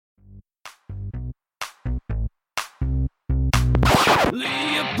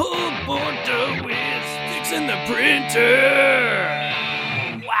Leopold Bordeaux is fixing the printer.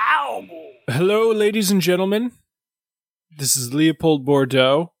 Wow. Hello, ladies and gentlemen. This is Leopold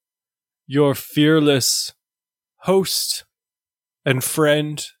Bordeaux, your fearless host and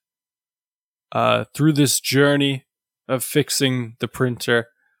friend through this journey of fixing the printer.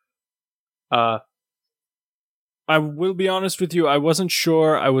 I will be honest with you, I wasn't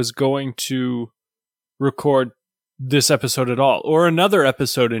sure I was going to record this episode at all, or another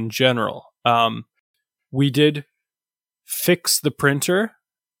episode in general. We did fix the printer,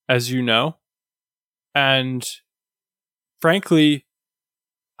 as you know, and frankly,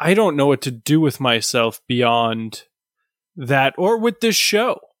 I don't know what to do with myself beyond that, or with this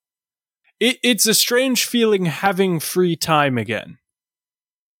show. It's a strange feeling having free time again.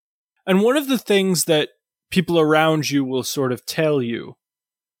 And one of the things that people around you will sort of tell you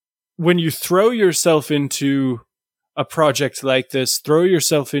when you throw yourself into a project like this, throw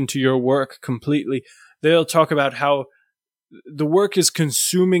yourself into your work completely, they'll talk about how the work is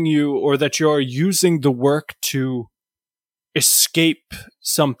consuming you, or that you're using the work to escape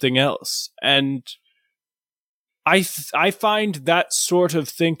something else. And I find that sort of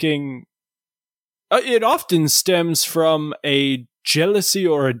thinking, it often stems from a jealousy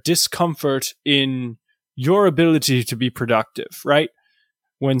or a discomfort in your ability to be productive, right?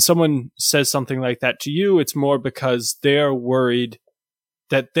 When someone says something like that to you, it's more because they're worried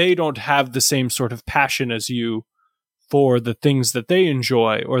that they don't have the same sort of passion as you for the things that they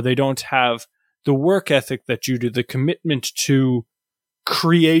enjoy, or they don't have the work ethic that you do, the commitment to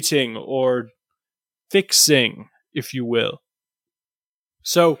creating or fixing, if you will.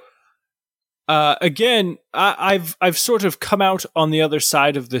 So, again, I've sort of come out on the other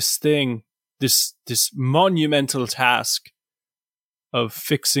side of this thing, this monumental task of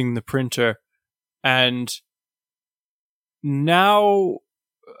fixing the printer, and now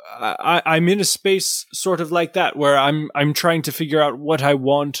I'm in a space sort of like that, where I'm trying to figure out what I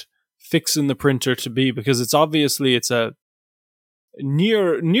want fixing the printer to be, because it's a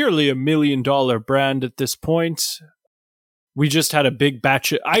nearly $1 million brand at this point. We just had a big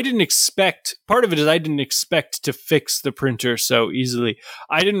batch. Part of it is I didn't expect to fix the printer so easily.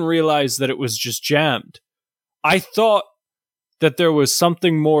 I didn't realize that it was just jammed. I thought that there was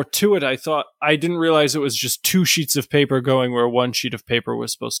something more to it. I didn't realize it was just 2 sheets of paper going where 1 sheet of paper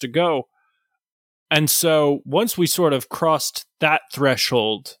was supposed to go. And so once we sort of crossed that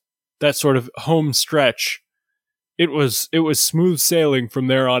threshold, that sort of home stretch, it was smooth sailing from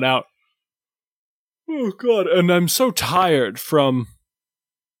there on out. Oh God, and I'm so tired from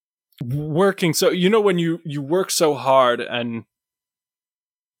working. So, when you work so hard and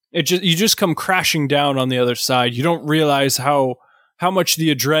you just come crashing down on the other side. You don't realize how much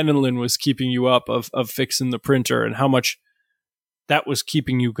the adrenaline was keeping you up of fixing the printer, and how much that was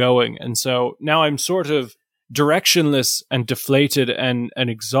keeping you going. And so now I'm sort of directionless and deflated and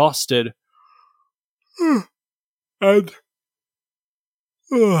exhausted. And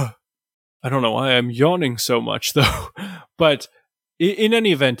I don't know why I'm yawning so much though. But in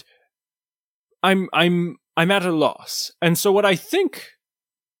any event, I'm at a loss. And so what I think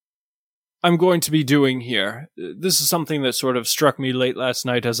I'm going to be doing here, this is something that sort of struck me late last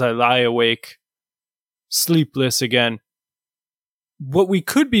night as I lie awake, sleepless again. What we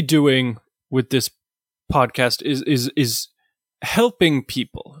could be doing with this podcast is helping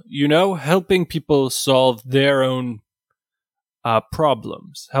people, helping people solve their own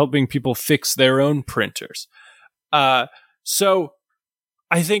problems, helping people fix their own printers. So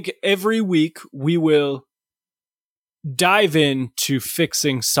I think every week we will dive into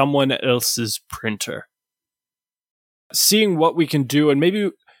fixing someone else's printer, seeing what we can do, and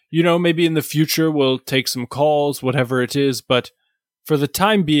maybe in the future we'll take some calls, whatever it is. But for the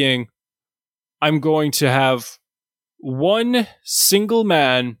time being, I'm going to have one single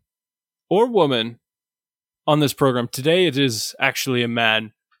man or woman on this program. Today it is actually a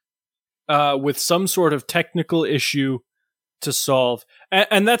man with some sort of technical issue to solve.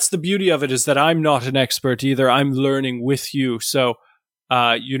 And that's the beauty of it, is that I'm not an expert either. I'm learning with you. So,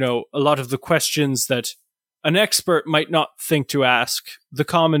 a lot of the questions that an expert might not think to ask, the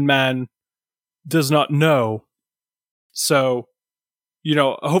common man does not know. So,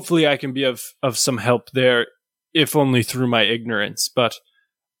 hopefully I can be of some help there, if only through my ignorance. But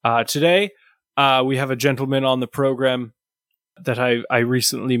today, we have a gentleman on the program that I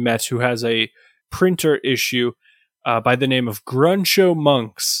recently met who has a printer issue by the name of Gruncho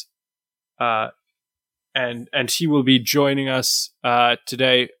Monks. And he will be joining us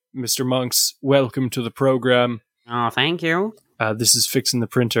today. Mr. Monks, welcome to the program. Oh, thank you. This is Fixing the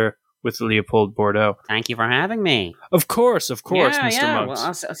Printer. with Leopold Bordeaux. Thank you for having me. Of course, Mr.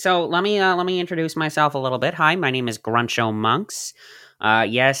 Monks. Well, so let me introduce myself a little bit. Hi, my name is Gruncho Monks.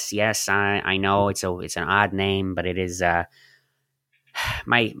 Yes, I know it's an odd name, but it is.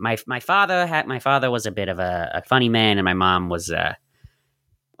 My father was a bit of a funny man, and my mom was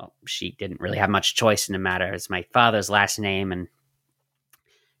she didn't really have much choice in the matter. It's my father's last name, and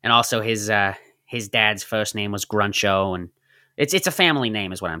also his dad's first name was Gruncho, and it's a family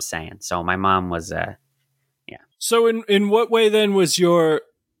name, is what I'm saying. So my mom was So in what way then was you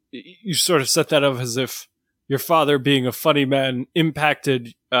sort of set that up as if your father being a funny man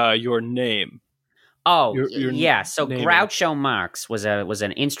impacted your name? Oh, your yeah. So name. Groucho Marx was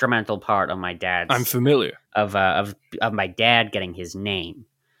an instrumental part of my dad's. I'm familiar of my dad getting his name.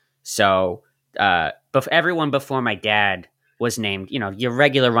 So, everyone before my dad was named, your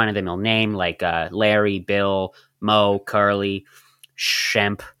regular run of the mill name like Larry, Bill, Mo, Curly,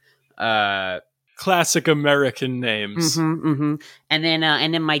 Shemp. Classic American names. And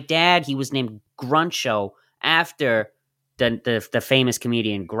then my dad, he was named Gruncho after the famous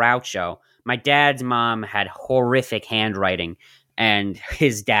comedian Groucho. My dad's mom had horrific handwriting, and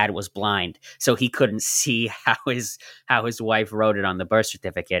his dad was blind, so he couldn't see how his wife wrote it on the birth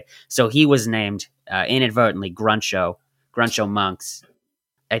certificate. So he was named inadvertently Gruncho Monks.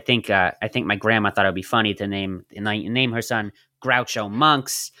 I think my grandma thought it would be funny to name her son Groucho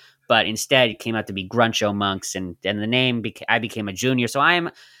Monks, but instead it came out to be Gruncho Monks, and the name I became a junior. So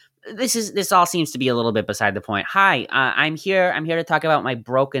this all seems to be a little bit beside the point. Hi, I'm here to talk about my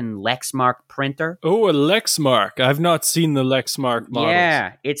broken Lexmark printer. Oh, a Lexmark. I've not seen the Lexmark models.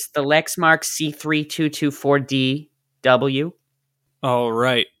 Yeah, it's the Lexmark C3224DW. All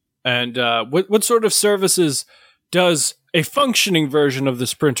right. And what sort of services does a functioning version of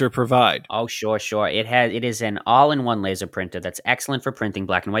this printer provide? Oh, sure. It is an all-in-one laser printer that's excellent for printing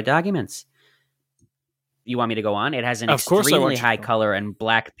black and white documents. You want me to go on? It has an extremely high color and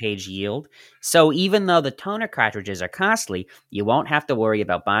black page yield. So even though the toner cartridges are costly, you won't have to worry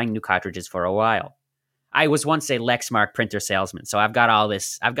about buying new cartridges for a while. I was once a Lexmark printer salesman, so I've got all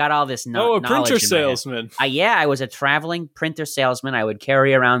this. A knowledge printer salesman. I was a traveling printer salesman. I would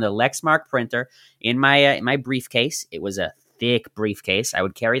carry around a Lexmark printer in my briefcase. It was a thick briefcase. I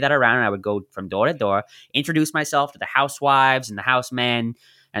would carry that around, and I would go from door to door, introduce myself to the housewives and the housemen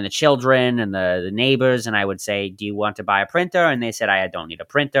and the children and the neighbors, and I would say, do you want to buy a printer? And they said, I don't need a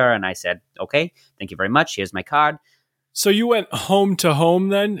printer. And I said, okay, thank you very much. Here's my card. So you went home to home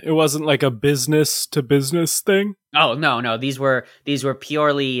then? It wasn't like a business to business thing? Oh, no. These were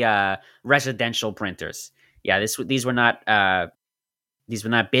purely residential printers. Yeah, these were not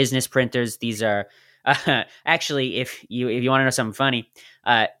business printers. These are actually, if you want to know something funny,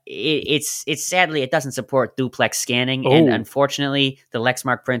 it's sadly it doesn't support duplex scanning, and unfortunately, the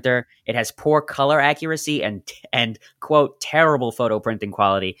Lexmark printer, it has poor color accuracy and quote terrible photo printing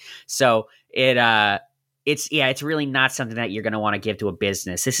quality. So it's really not something that you're going to want to give to a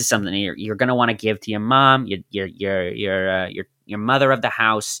business. This is something that you're going to want to give to your mom, your mother of the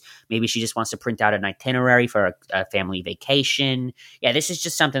house. Maybe she just wants to print out an itinerary for a family vacation. Yeah, this is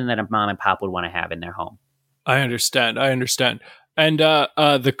just something that a mom and pop would want to have in their home. I understand. And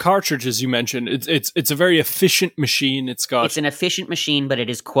the cartridges you mentioned, it's a very efficient machine. It's an efficient machine, but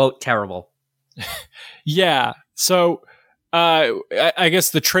it is quote terrible. Yeah. So I guess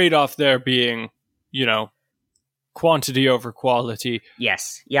the trade-off there being, quantity over quality.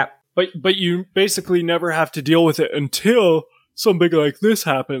 Yes. Yep. But you basically never have to deal with it until something like this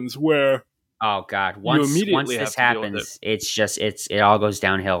happens, where oh god, once this happens, it all goes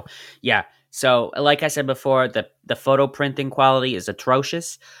downhill. Yeah. So, like I said before, the photo printing quality is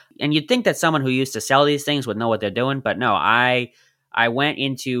atrocious, and you'd think that someone who used to sell these things would know what they're doing, but no. I went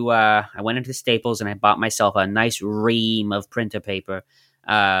into Staples and I bought myself a nice ream of printer paper.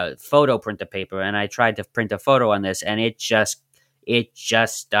 Photo printer paper, and I tried to print a photo on this, and it just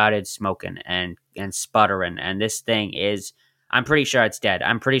started smoking and sputtering, and this thing is, I'm pretty sure it's dead.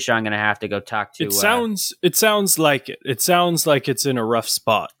 I'm pretty sure I'm gonna have to go talk to. It sounds like it. It sounds like it's in a rough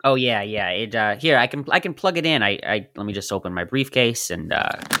spot. Oh yeah. Here I can plug it in. I let me just open my briefcase and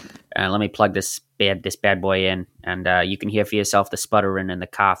let me plug this bad boy in, and you can hear for yourself the sputtering and the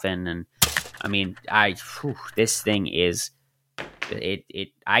coughing, and I mean this thing is.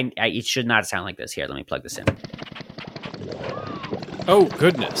 It should not sound like this. Here, let me plug this in. Oh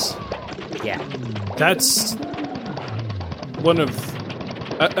goodness! Yeah, that's one of.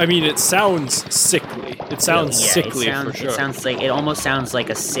 I mean, it sounds sickly. It sounds sickly for sure. It almost sounds like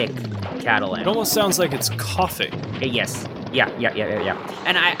a sick Cadillac. It almost sounds like it's coughing. Yes, Yeah.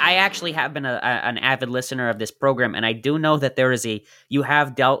 And I actually have been an avid listener of this program, and I do know that you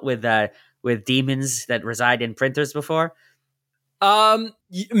have dealt with demons that reside in printers before.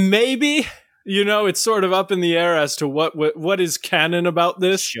 Maybe. It's sort of up in the air as to what is canon about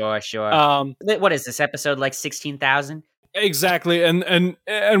this. Sure. Um, What is this episode, like 16,000? exactly, and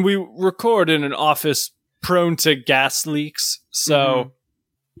we record in an office prone to gas leaks, so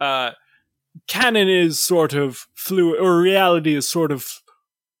canon is sort of fluid, or reality is sort of.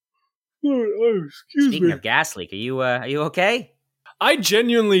 Speaking of gas leak, are you okay? I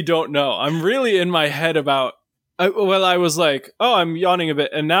genuinely don't know. I'm really in my head about. I was like, oh, I'm yawning a bit,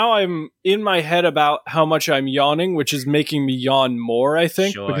 and now I'm in my head about how much I'm yawning, which is making me yawn more, I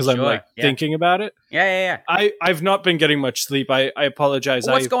think, because I'm thinking about it. Yeah. I've not been getting much sleep. I apologize.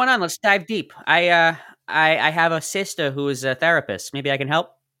 Well, what's going on? Let's dive deep. I have a sister who is a therapist. Maybe I can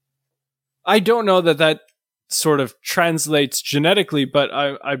help. I don't know that sort of translates genetically, but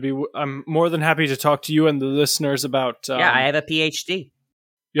I'm more than happy to talk to you and the listeners about. I have a PhD.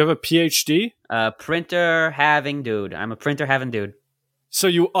 You have a PhD? Printer having dude. I'm a printer having dude. So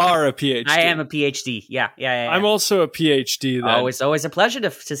you are a PhD. I am a PhD. Yeah. I'm also a PhD. Then. Oh, it's always a pleasure to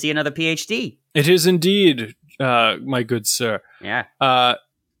see another PhD. It is indeed, my good sir. Yeah.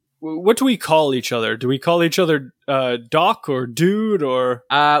 What do we call each other? Do we call each other doc or dude or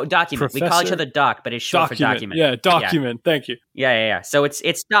document? Professor? We call each other doc, but it's short for document. Yeah, document. Yeah. Thank you. Yeah. So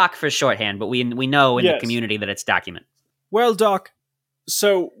it's doc for shorthand, but we know in the community that it's document. Well, doc.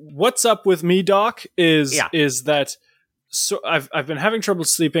 So what's up with me, doc? Is that so? I've been having trouble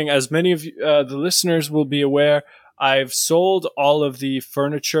sleeping, as many of the listeners will be aware. I've sold all of the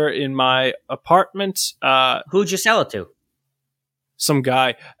furniture in my apartment. Who'd you sell it to? Some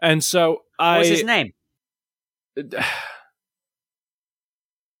guy, and so What's his name? I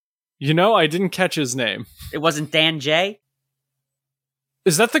didn't catch his name. It wasn't Dan J?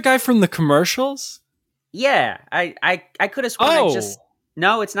 Is that the guy from the commercials? Yeah, I could have sworn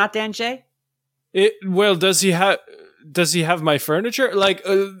No, it's not Dan J? Does he have my furniture? Like,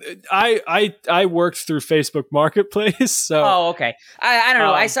 I worked through Facebook Marketplace, so. Oh, okay. I don't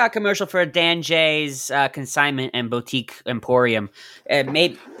know. I saw a commercial for Dan J's consignment and boutique emporium.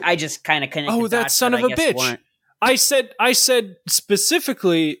 Maybe I just kind of connected. Oh, that son of a bitch! I said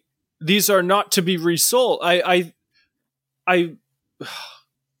specifically, these are not to be resold. It's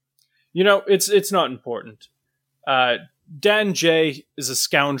not important. Dan J is a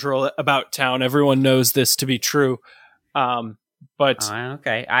scoundrel about town. Everyone knows this to be true. But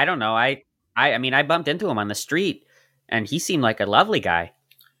okay, I don't know. I mean, I bumped into him on the street, and he seemed like a lovely guy.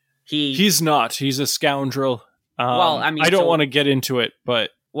 He's not. He's a scoundrel. I don't want to get into it, but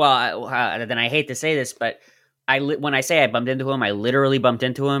then I hate to say this, but when I say I bumped into him, I literally bumped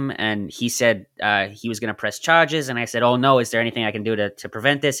into him, and he said he was going to press charges, and I said, "Oh no, is there anything I can do to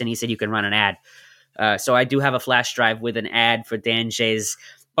prevent this?" And he said, "You can run an ad." So I do have a flash drive with an ad for Dan J's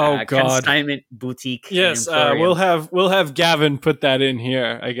consignment boutique. Yes, we'll have Gavin put that in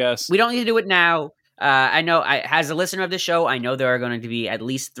here, I guess. We don't need to do it now. I know, as a listener of the show, I know there are going to be at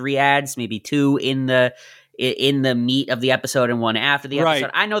least 3 ads, maybe 2 in the meat of the episode and 1 after the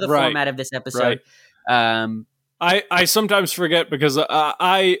episode. I know the format of this episode. I sometimes forget because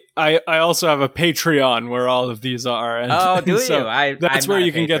I also have a Patreon where all of these are. And, do so you? That's where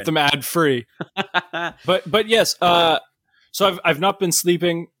you can get them ad free. but yes, so I've not been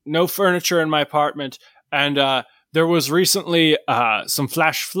sleeping. No furniture in my apartment, and there was recently some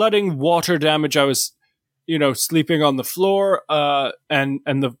flash flooding, water damage. I was, sleeping on the floor, and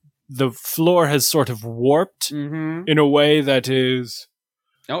the floor has sort of warped in a way that is.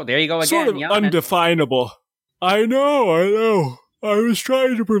 Oh, there you go again. Sort of undefinable. I know. I was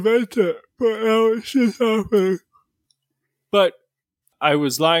trying to prevent it, but now it's just happening. But I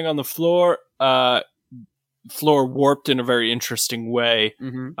was lying on the floor, floor warped in a very interesting way.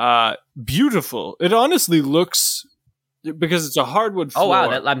 Beautiful. It honestly looks, because it's a hardwood floor. Oh,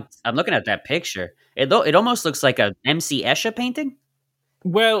 wow. I'm looking at that picture. It almost looks like a M.C. Escher painting.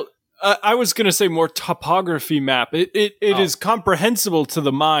 Well, I was going to say more topography map. It is comprehensible to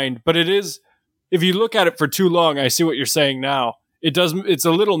the mind, but it is... If you look at it for too long, I see what you're saying now. It's a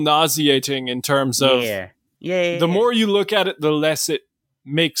little nauseating in terms of the more you look at it, the less it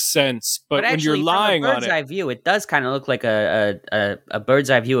makes sense. But when you're lying on it, from a bird's eye view, it does kind of look like a bird's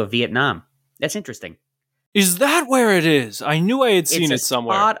eye view of Vietnam. That's interesting. Is that where it is? I knew I had seen it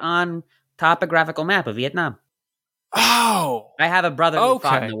somewhere. It's a spot-on topographical map of Vietnam. Oh, I have a brother who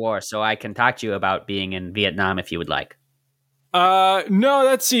fought in the war, so I can talk to you about being in Vietnam if you would like. No,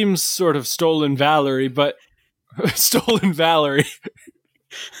 that seems sort of stolen Valerie, but stolen Valerie.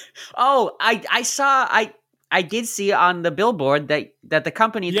 Oh, I saw I did see on the billboard that the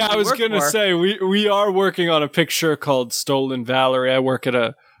company. Yeah, that I you was work going to for- say, we are working on a picture called Stolen Valerie. I work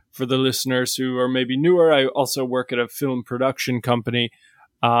at for the listeners who are maybe newer, I also work at a film production company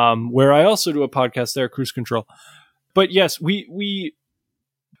where I also do a podcast there, Cruise Control. But yes,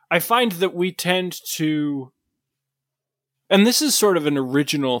 I find that we tend to, and this is sort of an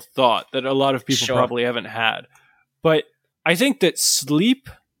original thought that a lot of people Sure. probably haven't had, but I think that sleep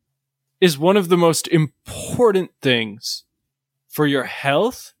is one of the most important things for your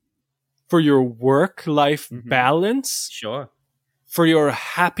health, for your work-life Mhm. balance, Sure. for your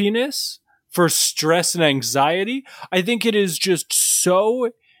happiness, for stress and anxiety. I think it is just so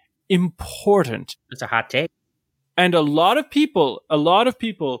important. It's a hot take. And a lot of people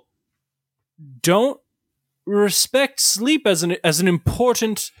don't respect sleep as an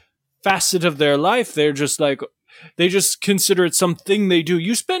important facet of their life. They're just like, they just consider it something they do.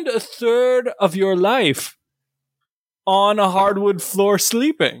 You spend a third of your life on a hardwood floor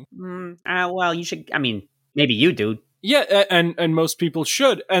sleeping. Well, you should. I mean, maybe you do. Yeah, and most people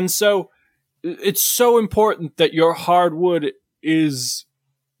should. And so it's so important that your hardwood is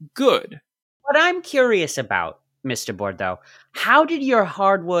good. What I'm curious about, Mr. Bordeaux, how did your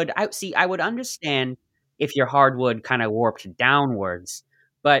hardwood? I would understand if your hardwood kind of warped downwards,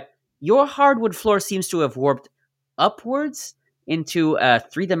 but your hardwood floor seems to have warped upwards into a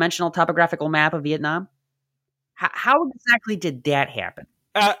three-dimensional topographical map of Vietnam. How exactly did that happen?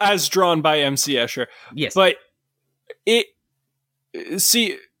 As drawn by MC Escher. Yes. But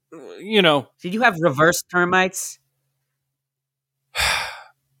see, you know, Did you have reverse termites?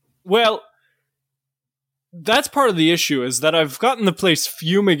 well, that's part of the issue, is that I've gotten the place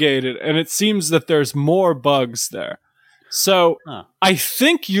fumigated and it seems that there's more bugs there. So Huh. I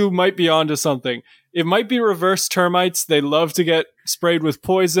think you might be onto something. It might be reverse termites. They love to get sprayed with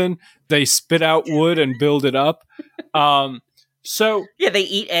poison. They spit out wood and build it up. So Yeah, they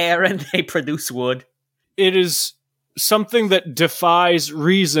eat air and they produce wood. it is something that defies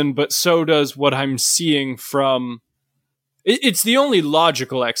reason, but so does what I'm seeing from... It's the only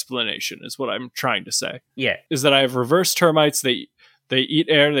logical explanation, is what I'm trying to say. Yeah. Is that I have reverse termites. They eat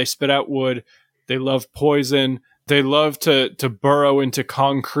air. They spit out wood. They love poison. They love to burrow into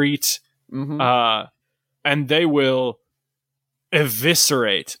concrete. Mm-hmm. And they will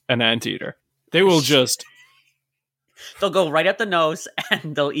eviscerate an anteater. They will just... They'll go right up the nose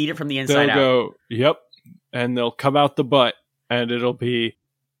and they'll eat it from the inside They'll out. go, yep, and they'll come out the butt, and it'll be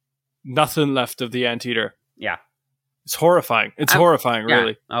nothing left of the anteater. Yeah. It's horrifying. It's horrifying, Yeah.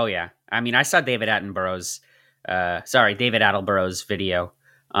 really. Oh yeah. I mean, I saw David Attenborough's video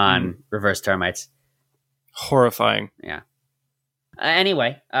on reverse termites. Horrifying. Yeah.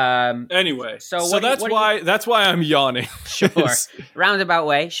 Anyway, Anyway, So so what do you- that's why I'm yawning. sure. Roundabout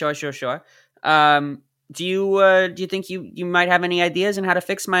way. Sure. Do you think you might have any ideas on how to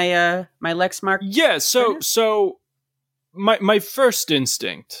fix my my Lexmark? Yeah, so my first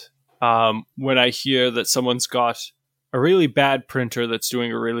instinct when I hear that someone's got a really bad printer that's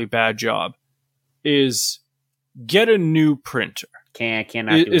doing a really bad job is get a new printer.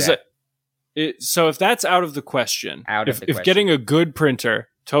 Cannot do that. So if that's out of the question, if question. getting a good printer,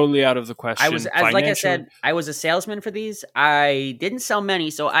 totally out of the question. I was, as like I financially- said, I was a salesman for these. I didn't sell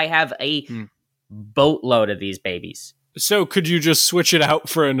many, so I have a boatload of these babies. So could you just switch it out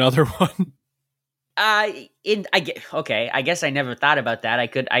for another one? I guess I never thought about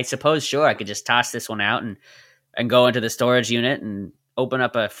that. I suppose, sure, I could just toss this one out and go into the storage unit and open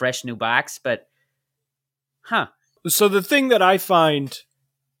up a fresh new box. But, So the thing that I find,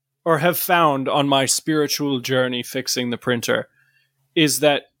 or have found on my spiritual journey fixing the printer, is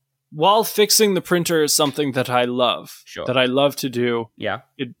that while fixing the printer is something that I love, Sure. that I love to do, yeah,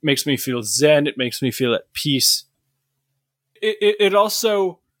 it makes me feel zen, it makes me feel at peace. It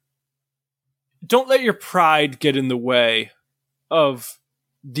also, don't let your pride get in the way of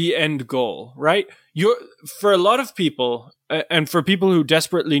the end goal, right? For a lot of people, and for people who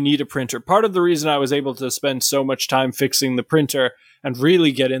desperately need a printer, part of the reason I was able to spend so much time fixing the printer and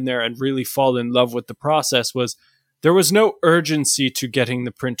really get in there and really fall in love with the process was there was no urgency to getting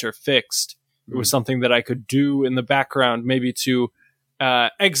the printer fixed. It was something that I could do in the background, maybe to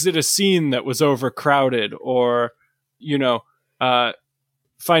exit a scene that was overcrowded, or,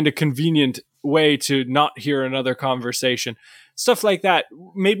 find a convenient way to not hear another conversation. Stuff like that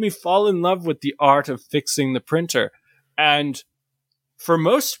made me fall in love with the art of fixing the printer. And for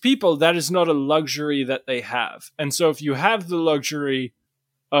most people, that is not a luxury that they have. And so if you have the luxury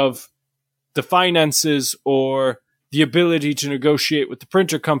of the finances or the ability to negotiate with the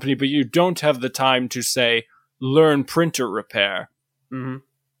printer company, but you don't have the time to, say, learn printer repair, mm-hmm.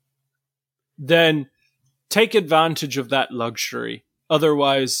 then take advantage of that luxury.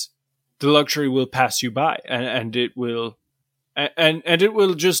 Otherwise, the luxury will pass you by, and it will, and it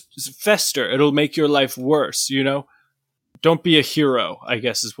will just fester. It'll make your life worse. Don't be a hero, I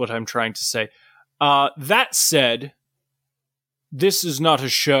guess is what I'm trying to say. That said, this is not a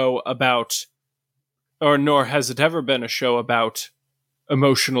show about, or nor has it ever been a show about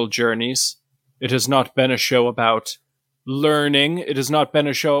emotional journeys. It has not been a show about learning. It has not been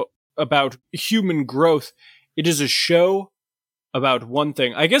a show about human growth. It is a show about one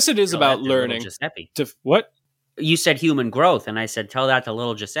thing. I guess it is about learning. What? You said human growth, and I said tell that to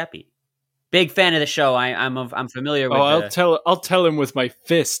little Giuseppe. Big fan of the show. I'm familiar with. I'll tell him with my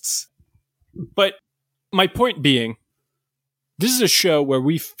fists. But my point being, this is a show where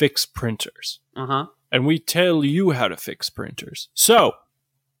we fix printers. And we tell you how to fix printers. So,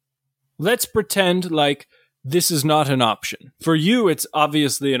 let's pretend like this is not an option. For you, it's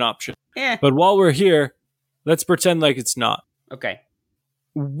obviously an option. But while we're here, let's pretend like it's not. Okay.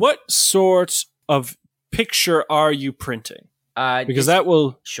 What sort of picture are you printing? Because that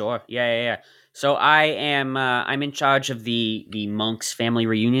will... Sure. Yeah. So I'm in charge of the Monks family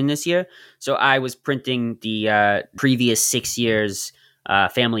reunion this year. So I was printing the previous 6 years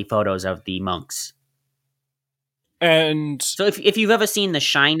family photos of the Monks. And so if you've ever seen The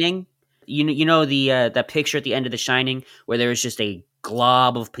Shining, you know the picture at the end of The Shining where there is just a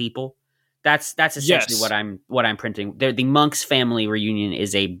glob of people. That's essentially what I'm printing. The Monks family reunion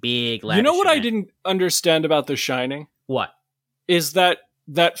is a big. You know what event. I didn't understand about The Shining? What is that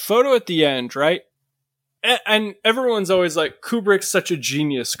photo at the end, right? And everyone's always like, Kubrick's such a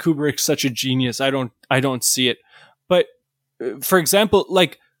genius. I don't see it. But for example,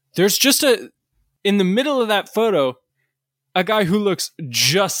 like there's just in the middle of that photo, a guy who looks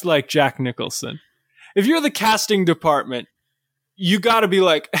just like Jack Nicholson. If you're the casting department, you gotta be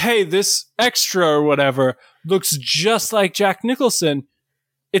like, hey, this extra or whatever looks just like Jack Nicholson.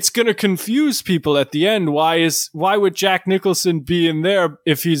 It's gonna confuse people at the end. Why would Jack Nicholson be in there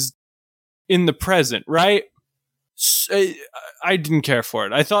if he's in the present, right? I didn't care for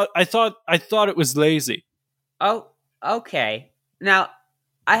it. I thought it was lazy. Oh, okay. Now,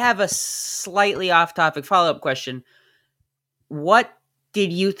 I have a slightly off-topic follow-up question. What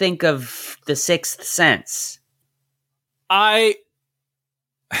did you think of The Sixth Sense? I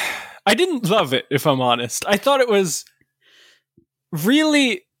didn't love it, if I'm honest. I thought it was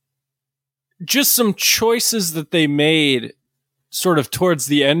really just some choices that they made sort of towards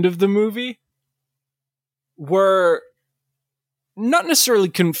the end of the movie were not necessarily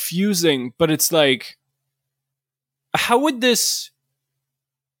confusing, but it's like, how would this...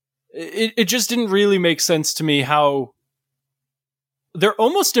 It just didn't really make sense to me how they're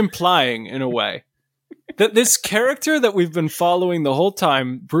almost implying, in a way, that this character that we've been following the whole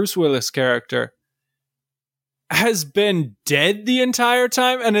time, Bruce Willis character, has been dead the entire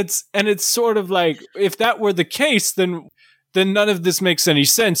time. And it's sort of like, if that were the case, then none of this makes any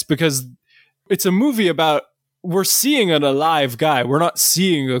sense, because it's a movie about, we're seeing an alive guy. We're not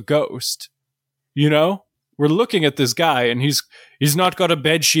seeing a ghost, We're looking at this guy, and he's not got a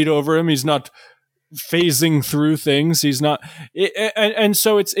bed sheet over him. He's not phasing through things. He's not, and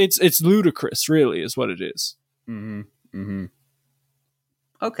so it's ludicrous, really, is what it is.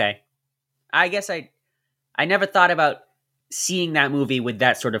 Okay, I guess I never thought about seeing that movie with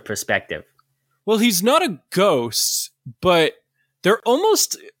that sort of perspective. Well, he's not a ghost, but they're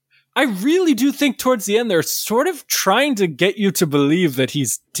almost. I really do think towards the end they're sort of trying to get you to believe that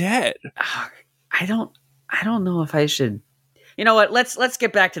he's dead. I don't know if I should. You know what? Let's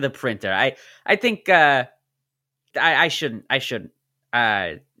get back to the printer. I think I shouldn't.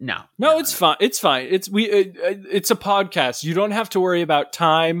 No, it's fine. It's fine. It's a podcast. You don't have to worry about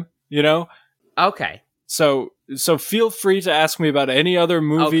time. Okay. So feel free to ask me about any other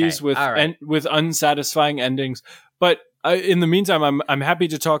movies with unsatisfying endings. But in the meantime, I'm happy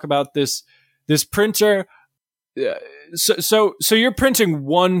to talk about this printer. So you're printing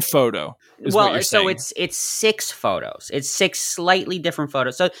one photo. So it's 6 photos. It's 6 slightly different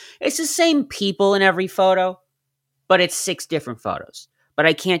photos. So it's the same people in every photo, but it's 6 different photos. But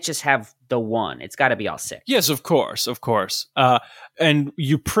I can't just have the one. It's got to be all 6. Yes, of course. And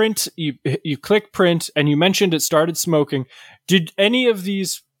you print. You click print, and you mentioned it started smoking. Did any of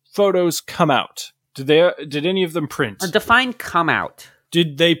these photos come out? Did any of them print? Define come out.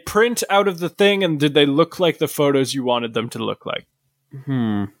 Did they print out of the thing, and did they look like the photos you wanted them to look like?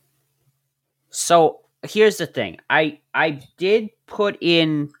 So here's the thing. I did put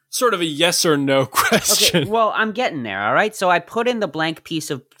in... Sort of a yes or no question. Okay, well, I'm getting there, all right? So I put in the blank piece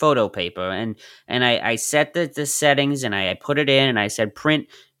of photo paper, and I set the settings, and I put it in, and I said print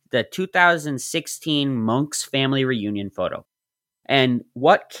the 2016 Monks family reunion photo. And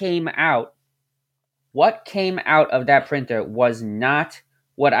what came out of that printer was not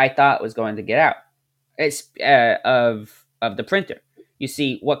what I thought was going to get out. It's of the printer. You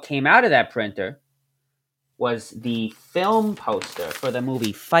see, what came out of that printer was the film poster for the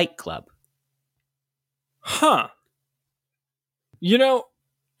movie Fight Club. Huh. You know,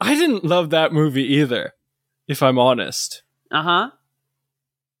 I didn't love that movie either, if I'm honest. Uh-huh.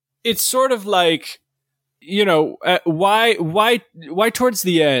 It's sort of like, you know, why towards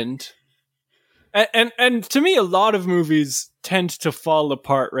the end? And to me, a lot of movies tend to fall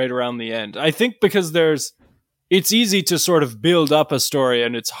apart right around the end. I think because it's easy to sort of build up a story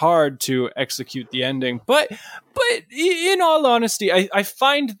and it's hard to execute the ending. But in all honesty, I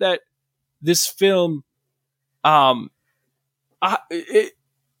find that this film, I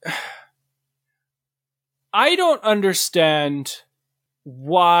don't understand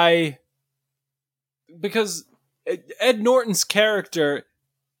why, because Ed Norton's character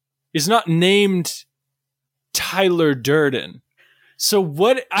is not named Tyler Durden. So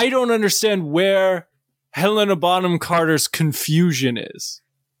I don't understand where Helena Bonham Carter's confusion is.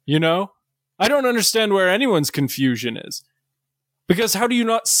 You know? I don't understand where anyone's confusion is. Because how do you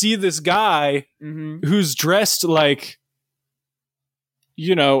not see this guy who's dressed like,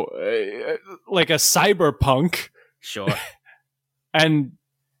 you know, like a cyberpunk? Sure. And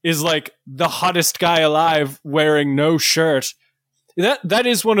is like the hottest guy alive wearing no shirt. That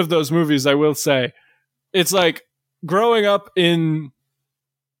is one of those movies, I will say. It's like growing up in,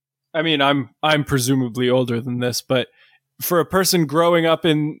 I mean, I'm presumably older than this, but for a person growing up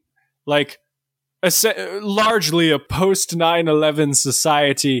in like largely a post 9/11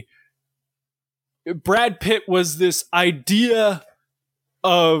 society, Brad Pitt was this idea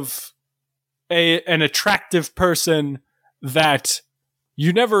of an attractive person that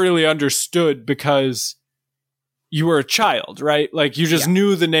you never really understood because you were a child, right? Like you just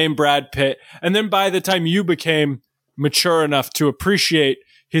knew the name Brad Pitt. And then by the time you became mature enough to appreciate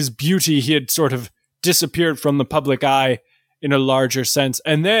his beauty, he had sort of disappeared from the public eye in a larger sense.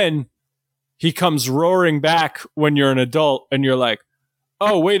 And then he comes roaring back when you're an adult and you're like,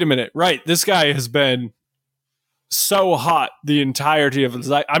 oh, wait a minute. Right. This guy has been so hot the entirety of his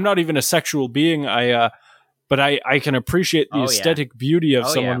life. I'm not even a sexual being. But I can appreciate the aesthetic beauty of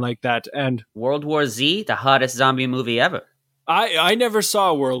someone like that. And World War Z, the hottest zombie movie ever. I never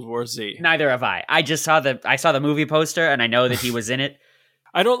saw World War Z. Neither have I. I saw the movie poster and I know that he was in it.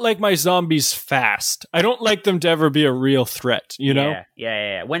 I don't like my zombies fast. I don't like them to ever be a real threat, you know?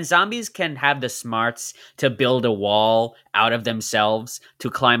 Yeah. When zombies can have the smarts to build a wall out of themselves to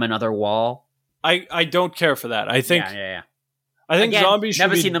climb another wall. I don't care for that. I think I think Again, zombies should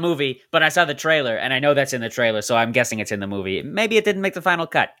never be... seen the movie, but I saw the trailer, and I know that's in the trailer, so I'm guessing it's in the movie. Maybe it didn't make the final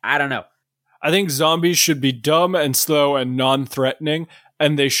cut. I don't know. I think zombies should be dumb and slow and non-threatening,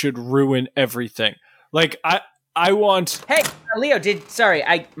 and they should ruin everything. Like, I want... Hey, Leo,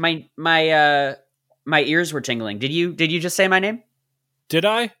 my ears were tingling. Did you just say my name? Did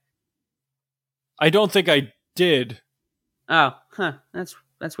I? I don't think I did. Oh,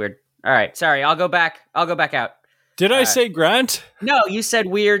 that's weird. All right, sorry. I'll go back out. Did I say Grant? No, you said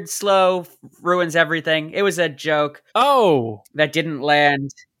weird, slow, ruins everything. It was a joke. Oh. That didn't land.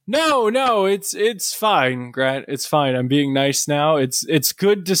 No, it's fine, Grant. It's fine. I'm being nice now. It's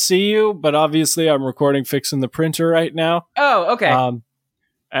good to see you, but obviously I'm recording Fixing the Printer right now. Oh, okay.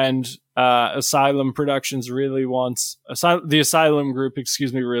 And Asylum Productions really wants... the Asylum Group,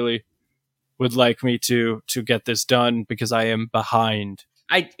 really would like me to get this done because I am behind.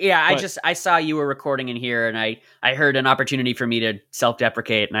 I saw you were recording in here, and I heard an opportunity for me to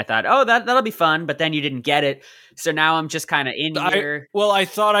self-deprecate, and I thought, oh, that'll be fun, but then you didn't get it, so now I'm just kind of in here. I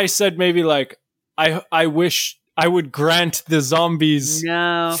thought I said maybe like I wish I would grant the zombies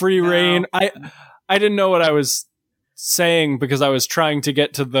free reign. I didn't know what I was saying because I was trying to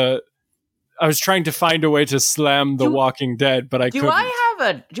get to I was trying to find a way to slam The Walking Dead, but I couldn't.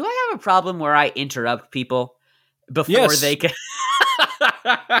 Do I have a problem where I interrupt people before they can?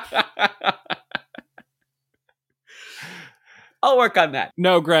 I'll work on that.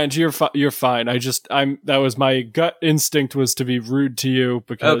 No, Grant, you're fine. That was my gut instinct was to be rude to you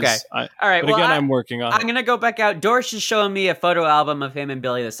because all right. But I'm working on it. I'm gonna go back out. Doris is showing me a photo album of him and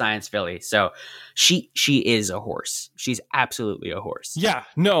Billy the Science Filly. So she is a horse. She's absolutely a horse. Yeah.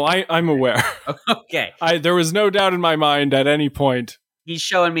 No, I'm aware. Okay. There was no doubt in my mind at any point. He's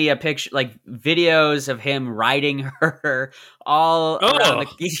showing me a picture, like videos of him riding her all around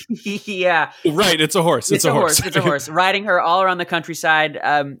the... Right, it's a horse. It's a horse. It's a horse. Riding her all around the countryside.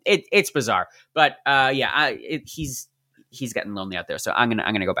 It's bizarre. But he's getting lonely out there. So I'm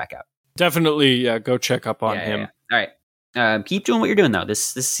gonna go back out. Definitely go check up on him. Yeah. All right. Keep doing what you're doing though. This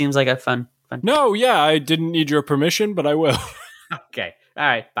seems like a fun. No, yeah, I didn't need your permission, but I will. Okay. All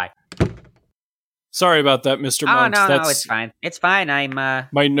right. Bye. Sorry about that, Mr. Oh Monks. no, That's it's fine. It's fine. I'm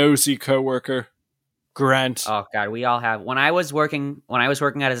my nosy coworker, Grant. Oh God, we all have. When I was working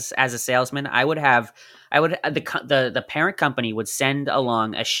as a salesman, the parent company would send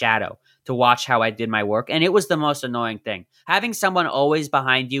along a shadow to watch how I did my work, and it was the most annoying thing. Having someone always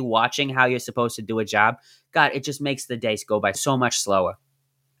behind you watching how you're supposed to do a job, God, it just makes the days go by so much slower.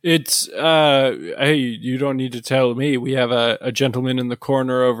 It's hey, you don't need to tell me. We have a gentleman in the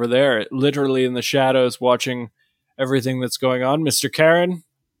corner over there, literally in the shadows, watching everything that's going on. Mr. Karen,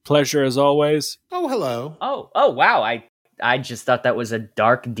 pleasure as always. Oh, hello. Oh wow! I just thought that was a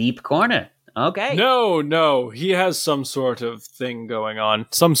dark, deep corner. Okay. No, he has some sort of thing going on,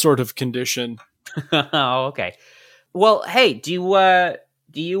 some sort of condition. Oh, okay. Well, hey, do you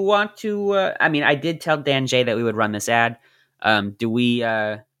want to? I mean, I did tell Dan J that we would run this ad. Do we?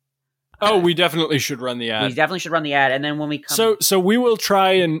 Oh, we definitely should run the ad. We definitely should run the ad, and then when we come, So we will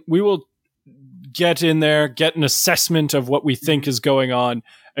try and we will get in there, get an assessment of what we think is going on,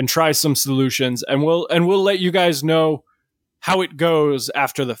 and try some solutions, and we'll let you guys know how it goes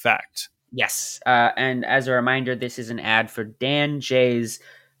after the fact. yes. And as a reminder, this is an ad for Dan J's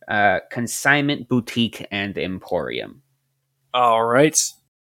Consignment Boutique and Emporium. All right,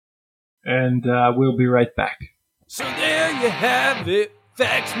 and we'll be right back. So there you have it.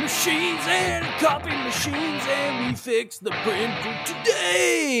 Fax machines and copy machines, and we fix the printer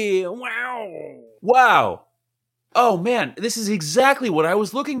today. Wow. Oh, man, this is exactly what I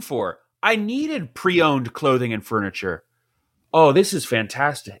was looking for. I needed pre-owned clothing and furniture. Oh, this is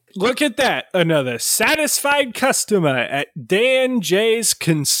fantastic. Look at that. Another satisfied customer at Dan J's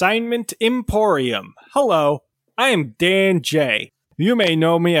Consignment Emporium. Hello, I am Dan J. You may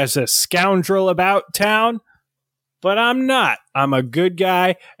know me as a scoundrel about town, but I'm not. I'm a good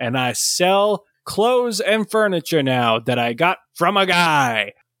guy, and I sell clothes and furniture now that I got from a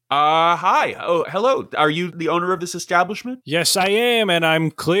guy. Hi. Oh, hello. Are you the owner of this establishment? Yes, I am, and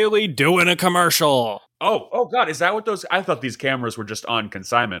I'm clearly doing a commercial. Oh, God, is that what those... I thought these cameras were just on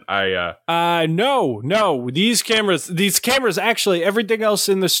consignment. No. These cameras, actually, everything else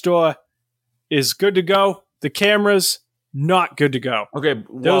in the store is good to go. The cameras, not good to go. Okay,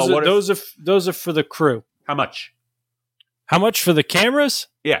 well, Those are for the crew. How much? How much for the cameras?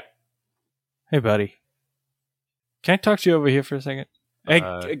 Yeah. Hey, buddy. Can I talk to you over here for a second?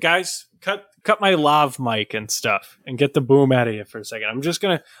 Hey, guys, cut my lav mic and stuff and get the boom out of here for a second. Let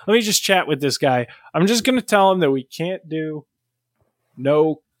me just chat with this guy. I'm just going to tell him that we can't do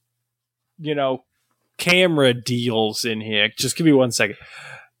camera deals in here. Just give me 1 second.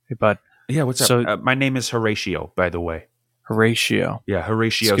 Hey, bud. Yeah, what's So- up? My name is Horatio, by the way. Horatio. Yeah,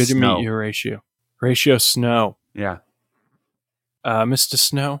 Horatio It's good Snow. to meet you, Horatio. Horatio Snow. Yeah. Mr.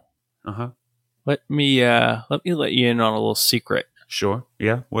 Snow, Uh-huh. let me let you in on a little secret. Sure.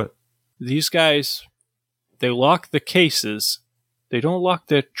 Yeah, what? These guys, they lock the cases. They don't lock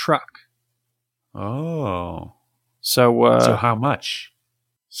their truck. Oh. So So how much?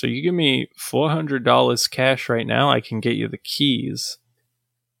 so you give me $400 cash right now, I can get you the keys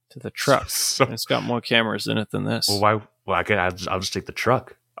to the truck. So- And it's got more cameras in it than this. Well, why? Well, I'll just take the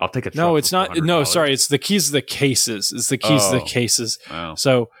truck. I'll take a truck. No, it's for not. No, $400. sorry. It's the keys to the cases. It's the keys to the Oh. cases. Oh.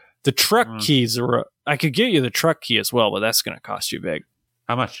 So the truck Mm. keys are. I could get you the truck key as well, but that's going to cost you big.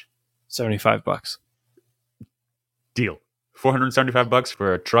 How much? $75. Deal. $475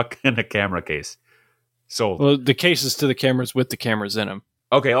 for a truck and a camera case. Sold. Well, the cases to the cameras with the cameras in them.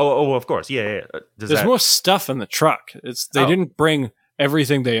 Okay. Oh, of course. Yeah. There's more stuff in the truck. They Oh. didn't bring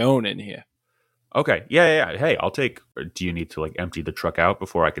everything they own in here. Okay. Yeah. Hey, I'll take. Do you need to like empty the truck out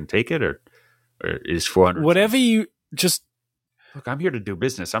before I can take it, or is 400? Whatever you just. Look, I'm here to do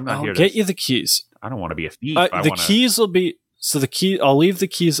business. I'm not I'll here get to. you the keys. I don't want to be a thief. The keys will be. So the key. I'll leave the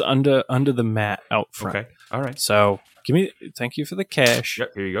keys under the mat out front. Okay. All right. So give me. Thank you for the cash.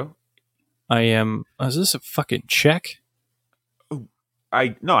 Yep. Here you go. I am. Is this a fucking check? I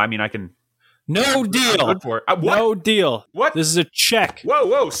can. No deal. Good for it. What? No deal. What? This is a check.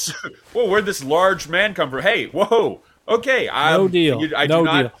 Whoa! Whoa! Where'd this large man come from? Hey! Whoa! Okay. No deal. I No do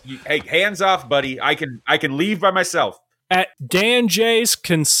not. Hey, hands off, buddy. I can leave by myself. At Dan J's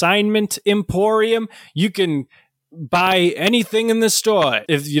Consignment Emporium, you can buy anything in the store.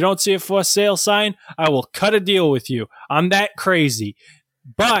 If you don't see a for sale sign, I will cut a deal with you. I'm that crazy.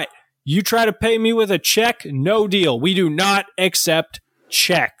 But you try to pay me with a check, no deal. We do not accept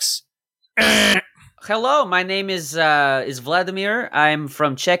checks. Hello, my name is Vladimir. I'm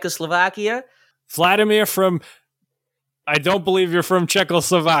from Czechoslovakia. Vladimir from I don't believe you're from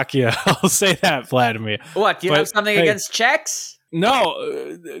Czechoslovakia. I'll say that, Vladimir. What? Do you But, have something hey. against Czechs? No.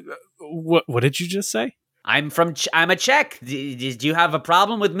 What did you just say? I'm a Czech. Do you have a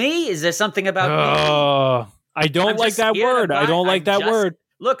problem with me? Is there something about me? Oh, I don't I'm like just that here to word. I buy- don't like that just- word.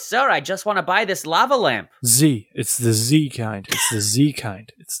 Look, sir, I just want to buy this lava lamp. Z. It's the Z kind. It's the Z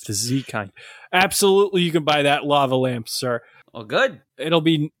kind. It's the Z kind. Absolutely, you can buy that lava lamp, sir. Well, good. It'll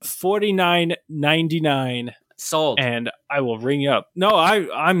be $49.99, Sold. and I will ring you up. No,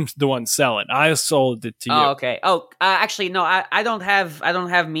 I'm the one selling. I sold it to you. Oh, okay. Oh, actually, no. I don't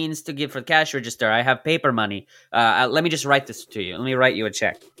have means to give for the cash register. I have paper money. Let me just write this to you. Let me write you a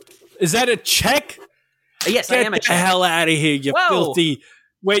check. Is that a check? Yes, I Get am a the check. hell out of here, you Whoa. filthy.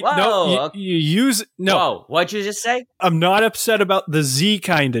 Wait, Whoa, no, okay. you use no. Whoa, what'd you just say? I'm not upset about the Z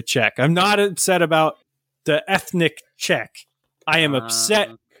kind of check. I'm not upset about the ethnic check. I am upset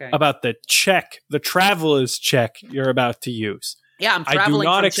Okay. about the check, the traveler's check you're about to use. Yeah, I'm I do traveling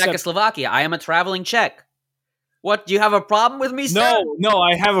not from accept- Czechoslovakia. I am a traveling Czech. What? Do you have a problem with me, sir? No,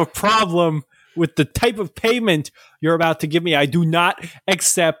 I have a problem with the type of payment you're about to give me. I do not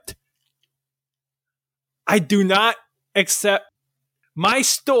accept. My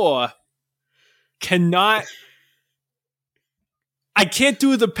store cannot. I can't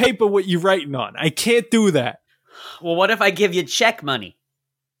do the paper what you're writing on. I can't do that. Well, what if I give you check money?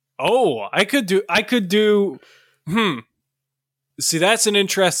 Oh, I could do. See, that's an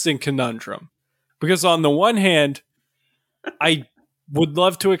interesting conundrum. Because on the one hand, I would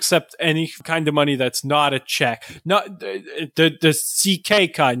love to accept any kind of money that's not a check. Not the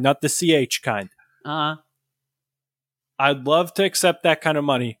CK kind, not the CH kind. I'd love to accept that kind of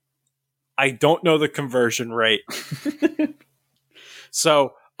money. I don't know the conversion rate.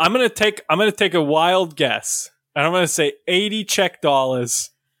 So I'm gonna take a wild guess. And I'm gonna say 80 Czech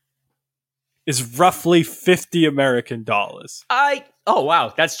dollars is roughly 50 American dollars. Oh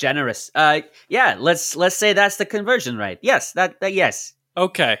wow, that's generous. Yeah, let's say that's the conversion rate. Yes, that yes.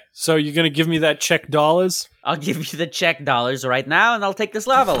 Okay, so you're gonna give me that Czech dollars? I'll give you the Czech dollars right now, and I'll take this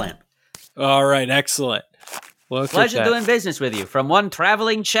lava lamp. All right, excellent. Look at Pleasure that. doing business with you. From one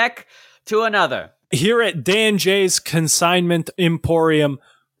traveling Czech to another. Here at Dan J's Consignment Emporium,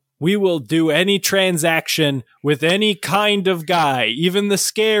 we will do any transaction with any kind of guy, even the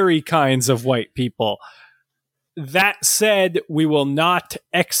scary kinds of white people. That said, we will not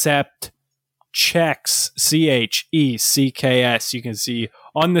accept checks, CHECKS. You can see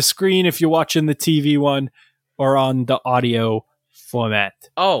on the screen if you're watching the TV one or on the audio format.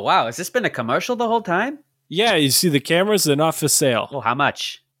 Oh wow, has this been a commercial the whole time? Yeah, you see the cameras, they're not for sale. Oh, how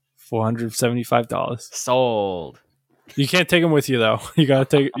much? $475. Sold. You can't take them with you though. You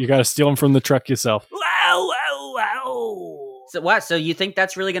gotta steal them from the truck yourself. Wow, wow, wow. So what? So you think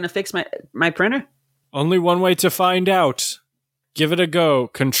that's really going to fix my printer? Only one way to find out. Give it a go.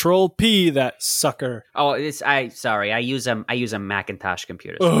 Control P that sucker. Oh, I use a Macintosh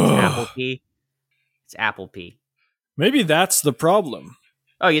computer. So Ugh. it's Apple P. It's Apple P. Maybe that's the problem.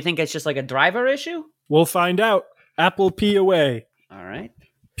 Oh, you think it's just like a driver issue? We'll find out. Apple P away. All right.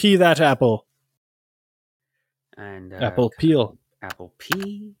 P that apple. And Apple peel. Apple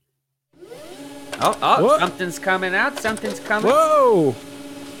P. Oh, What? something's coming out. Something's coming. Whoa!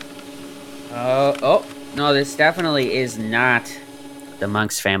 Oh, no, this definitely is not the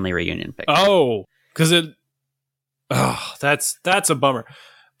Monk's Family Reunion picture. Oh, because it. Oh, that's a bummer.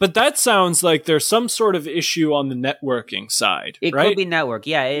 But that sounds like there's some sort of issue on the networking side, It right? could be network.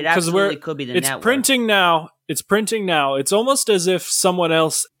 Yeah, it 'Cause absolutely could be the it's network. printing now. It's printing now. It's almost as if someone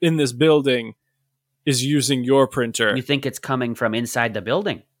else in this building is using your printer. You think it's coming from inside the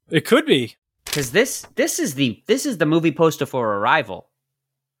building? It could be. Because this is the movie poster for Arrival.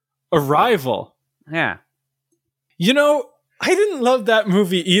 Arrival. Yeah. You know, I didn't love that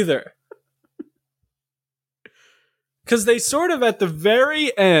movie either. Because they sort of, at the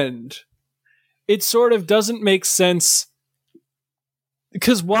very end, it sort of doesn't make sense.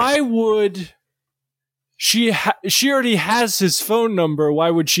 Because why would she already has his phone number. Why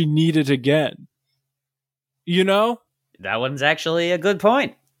would she need it again? You know? That one's actually a good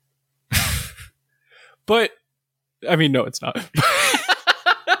point. But, I mean, no, it's not.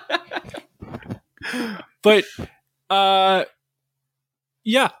 But,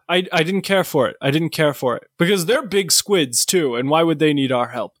 yeah, I didn't care for it. I didn't care for it. Because they're big squids, too, and why would they need our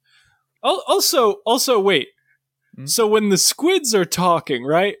help? Also, wait. So when the squids are talking,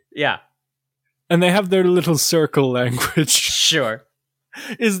 right? Yeah. And they have their little circle language, Sure.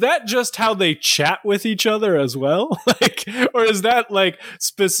 is that just how they chat with each other as well? Like, or is that, like,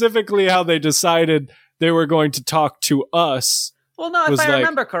 specifically how they decided they were going to talk to us Well, no, if was I like,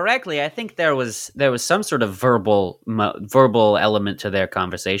 remember correctly, I think there was some sort of verbal element to their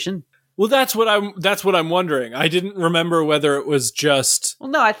conversation. well, that's what I'm wondering. I didn't remember whether it was just Well,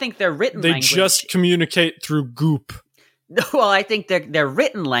 no, I think their written they language. just communicate through goop. Well, I think their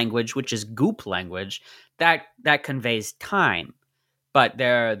written language, which is goop language, that conveys time. But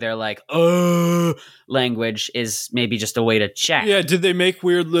their like language is maybe just a way to chat. Yeah, did they make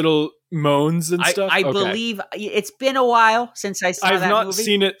weird little moans and stuff? I Okay. believe it's been a while since I saw I've that not movie.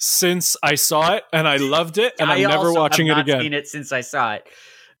 seen it since I saw it, and I loved it, and I'm I never also watching have it not again. Seen it since I saw it,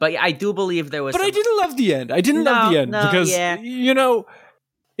 but I do believe there was. But I some- didn't love the end. I didn't love the end No, because yeah.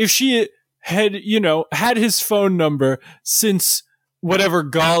 if she had had his phone number since whatever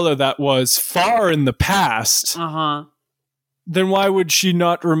gala that was far in the past, Uh-huh. then why would she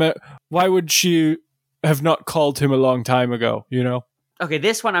not remember? Why would she have not called him a long time ago? Okay,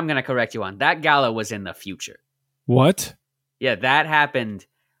 this one I'm going to correct you on. That gala was in the future. What? Yeah, that happened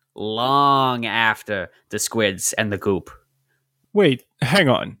long after the squids and the goop. Wait, hang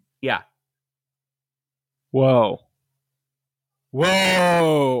on. Yeah. Whoa.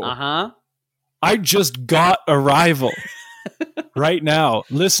 Uh-huh. I just got Arrival right now.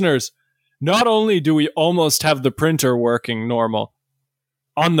 Listeners, not only do we almost have the printer working normal,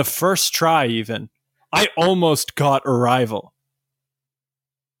 on the first try even, I almost got Arrival.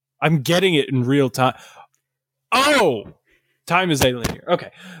 I'm getting it in real time. Oh! Time is alien.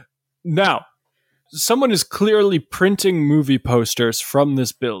 Okay. Now, someone is clearly printing movie posters from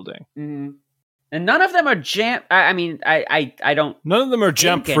this building. Mm-hmm. And none of them are Jam. I mean, I don't. None of them are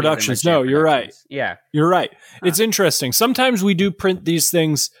Jump think any of them are Productions. Jam No, you're right. Productions. Yeah. You're right. It's interesting. Sometimes we do print these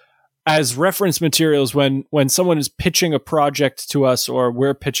things as reference materials when someone is pitching a project to us or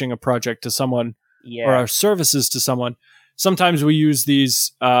we're pitching a project to someone Yeah. or our services to someone. Sometimes we use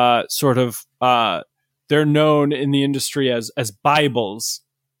these they're known in the industry as Bibles,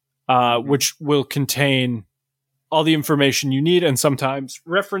 which will contain all the information you need and sometimes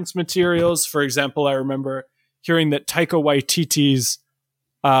reference materials. For example, I remember hearing that Taika Waititi's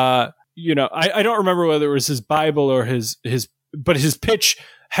I don't remember whether it was his Bible or his pitch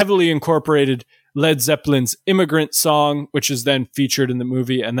heavily incorporated Led Zeppelin's Immigrant Song, which is then featured in the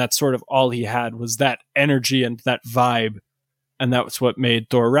movie, and that's sort of all he had was that energy and that vibe, and that's what made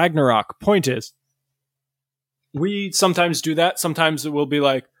Thor Ragnarok. Point is, we sometimes do that. Sometimes it will be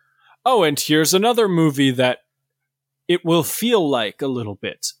like, oh, and here's another movie that it will feel like a little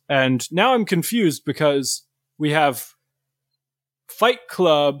bit. And now I'm confused because we have Fight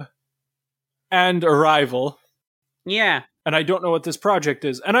Club and Arrival, Yeah. and I don't know what this project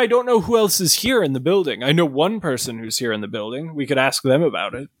is. And I don't know who else is here in the building. I know one person who's here in the building. We could ask them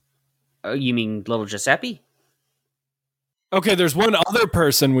about it. You mean Little Giuseppe? Okay, there's one other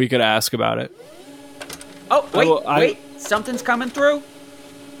person we could ask about it. Oh, wait, Oh, wait. Something's coming through.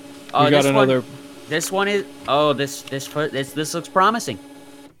 Oh, We got this another. This one is. Oh, this looks promising.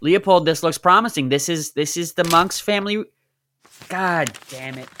 Leopold, this looks promising. This is the Monks family. God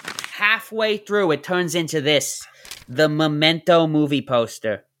damn it! Halfway through, it turns into this, the Memento movie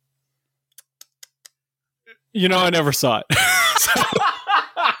poster. I never saw it.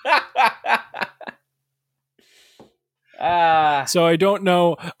 So I don't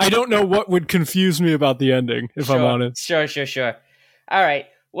know. I don't know what would confuse me about the ending, if I'm honest. Sure. All right.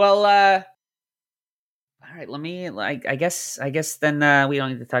 Well, all right. Let me. I guess then we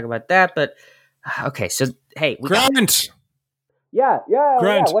don't need to talk about that. But okay. So hey, Grant, yeah.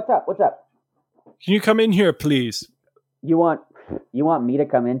 Grant. What's up? can you come in here, please? You want me to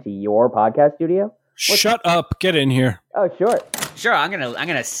come into your podcast studio? Shut up. Get in here. Oh, sure. Sure, I'm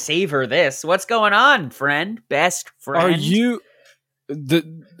gonna savor this. What's going on, friend? Best friend? Are you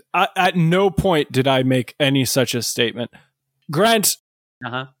at no point did I make any such a statement. Grant,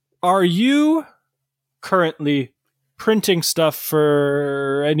 Uh-huh. are you currently printing stuff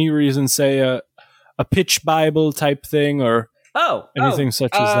for any reason, say a pitch Bible type thing or anything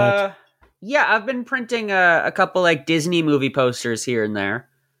such as that? Yeah, I've been printing a couple like Disney movie posters here and there.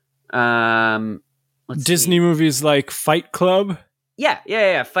 Let's Disney see. movies like Fight Club,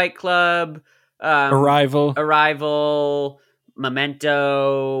 Yeah. Fight Club, Arrival.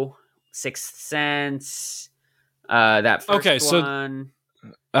 Memento, Sixth Sense. That first Okay, so- one.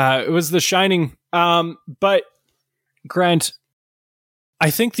 It was The Shining. But Grant, I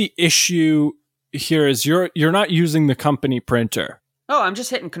think the issue here is you're not using the company printer. Oh, I'm just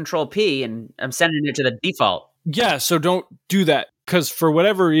hitting Control P and I'm sending it to the default. Yeah, so don't do that because for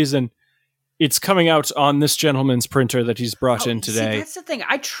whatever reason, it's coming out on this gentleman's printer that he's brought in See, today. that's the thing.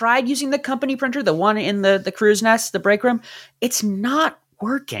 I tried using the company printer, the one in the crew's nest, the break room. It's not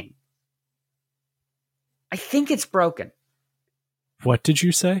working. I think it's broken. What did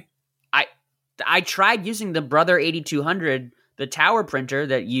you say? I tried using the Brother 8200, the tower printer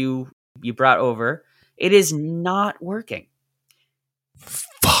that you brought over. It is not working.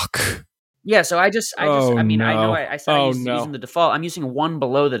 Fuck. Yeah, so I mean, no. I know I started no. using the default. I'm using one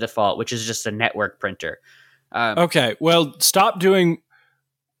below the default, which is just a network printer. Okay, well, stop doing.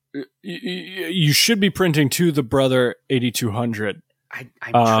 You should be printing to the Brother 8200. I'm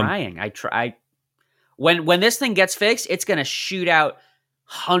trying. I try. When this thing gets fixed, it's gonna shoot out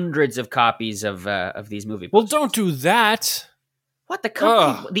hundreds of copies of these movie Well, posters. don't do that. What the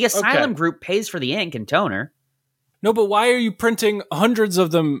company? Ugh, the Asylum okay. Group pays for the ink and toner. No, but why are you printing hundreds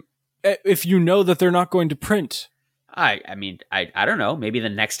of them if you know that they're not going to print? I mean, I don't know. Maybe the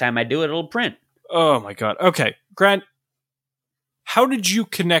next time I do it, it'll print. Oh my god. Okay, Grant, how did you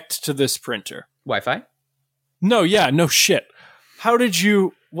connect to this printer? Wi-Fi. No, yeah, no shit. How did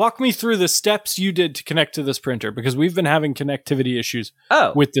you walk me through the steps you did to connect to this printer? Because we've been having connectivity issues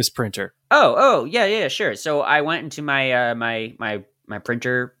with this printer. Yeah, sure. So I went into my my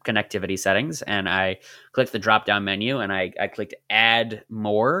printer connectivity settings, and I clicked the drop down menu, and I clicked Add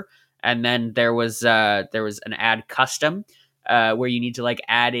More, and then there was an Add Custom, where you need to like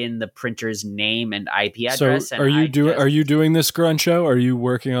add in the printer's name and IP address. So and are you doing this, Gruncho? Are you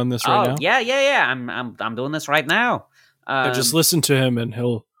working on this right now? Yeah. I'm doing this right now. Just listen to him, and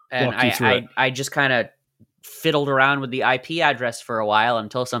he'll walk you through it. I just kind of fiddled around with the IP address for a while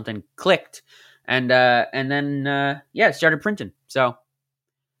until something clicked, and then it started printing. So,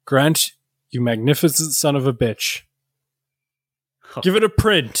 Grant, you magnificent son of a bitch, give it a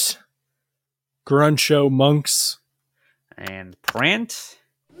print. Gruncho monks and print.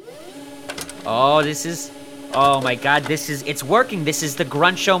 Oh my god, it's working. This is the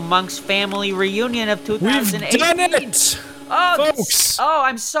Gruncho Monks family reunion of 2018. We've done it! Oh, folks!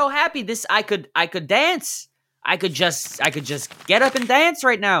 I'm so happy. I could dance. I could just get up and dance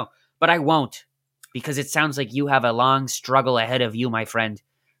right now, but I won't, because it sounds like you have a long struggle ahead of you, my friend.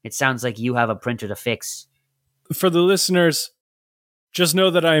 It sounds like you have a printer to fix. For the listeners, just know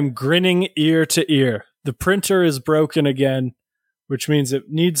that I am grinning ear to ear. The printer is broken again, which means it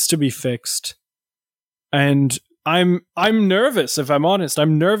needs to be fixed. And I'm nervous, if I'm honest.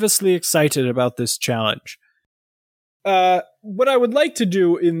 I'm nervously excited about this challenge. What I would like to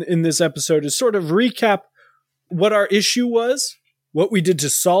do in this episode is sort of recap what our issue was, what we did to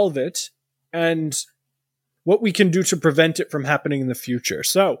solve it, and what we can do to prevent it from happening in the future.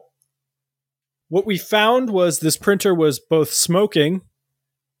 So, what we found was this printer was both smoking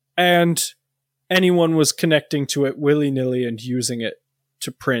and anyone was connecting to it willy-nilly and using it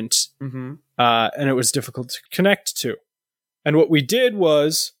to print. Mm-hmm. And it was difficult to connect to. And what we did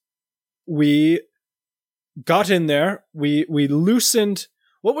was we got in there, we loosened.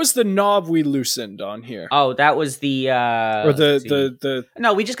 What was the knob we loosened on here? Oh, that was the or the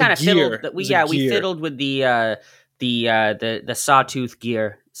no, we just kind of fiddled. We fiddled with the sawtooth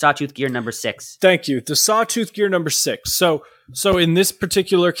gear. Sawtooth gear number 6. Thank you. The sawtooth gear number 6. So in this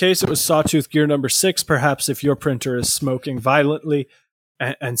particular case, it was sawtooth gear number 6. Perhaps if your printer is smoking violently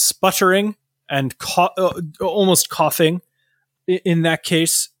and sputtering and almost coughing, in that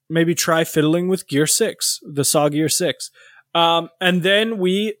case, maybe try fiddling with gear 6, the saw gear 6. And then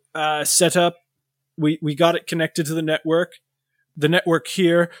we set up, we got it connected to the network. The network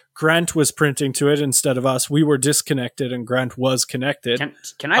here, Grant was printing to it instead of us. We were disconnected and Grant was connected.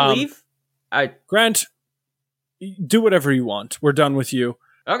 Can I leave? Grant, do whatever you want. We're done with you.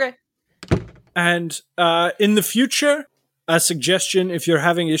 Okay. And in the future, a suggestion, if you're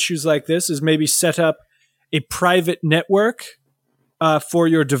having issues like this, is maybe set up a private network for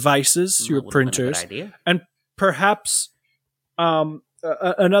your devices, your printers. Good idea. And perhaps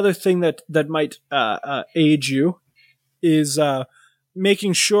another thing that might aid you is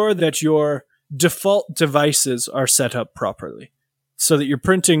making sure that your default devices are set up properly so that your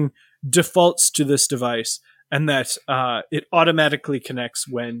printing defaults to this device and that it automatically connects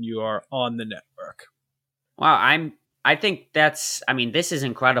when you are on the network. Wow, I think this is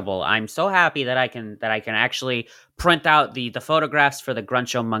incredible. I'm so happy that I can actually print out the photographs for the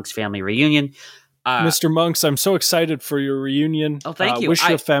Gruncho Monks family reunion. Mr. Monks, I'm so excited for your reunion. Oh, thank you. Wish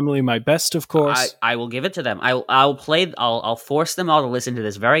your family my best, of course. I will give it to them. I'll force them all to listen to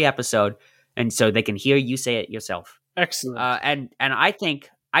this very episode, and so they can hear you say it yourself. Excellent. And I think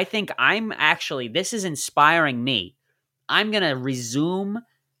I'm actually, this is inspiring me. I'm gonna resume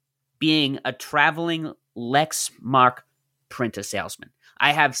being a traveling Lexmark printer salesman.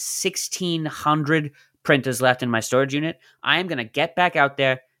 I have 1,600 printers left in my storage unit. I am gonna get back out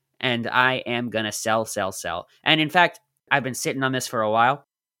there. And I am going to sell. And in fact, I've been sitting on this for a while.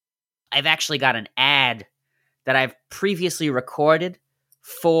 I've actually got an ad that I've previously recorded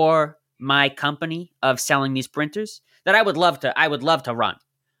for my company of selling these printers that I would love to run.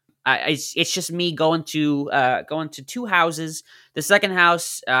 It's just me going to two houses. The second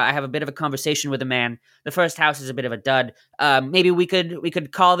house, I have a bit of a conversation with a man. The first house is a bit of a dud. Maybe we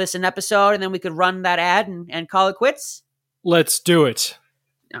could call this an episode, and then we could run that ad and call it quits. Let's do it.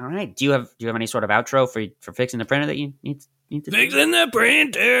 All right. Do you have any sort of outro for fixing the printer that you need to do? Fixing the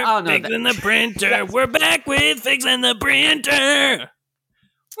printer. Oh, no, fixing the printer. We're back with fixing the printer.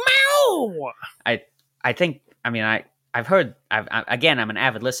 Meow. I've heard. Again, I'm an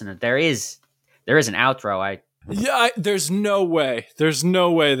avid listener. There is an outro. There's no way. There's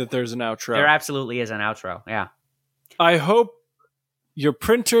no way that there's an outro. There absolutely is an outro. Yeah. I hope your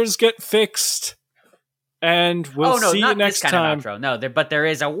printers get fixed, and we'll see you next this kind time. Of outro. No, but there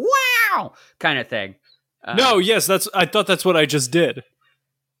is a wow kind of thing. No, yes, I thought that's what I just did.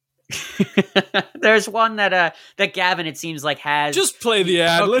 There's one that Gavin, it seems like, has. Just play the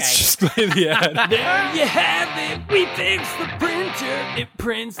ad. Okay. Let's just play the ad. There you have it. We fixed the printer. It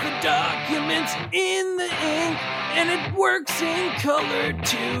prints the documents in the ink, and it works in color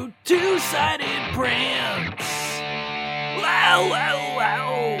too. Two-sided prints. Wow, wow,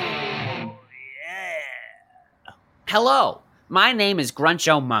 wow. Yeah. Hello, my name is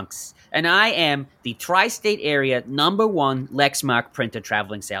Gruncho Monks, and I am the tri-state area #1 Lexmark printer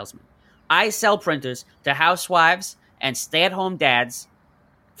traveling salesman. I sell printers to housewives and stay-at-home dads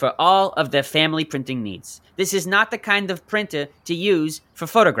for all of their family printing needs. This is not the kind of printer to use for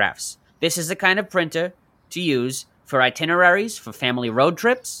photographs. This is the kind of printer to use for itineraries, for family road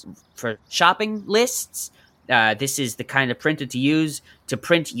trips, for shopping lists. This is the kind of printer to use to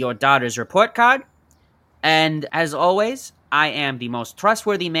print your daughter's report card. And as always, I am the most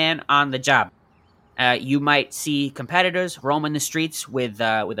trustworthy man on the job. You might see competitors roaming the streets with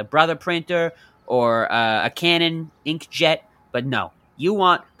a Brother printer or a Canon inkjet, but no, you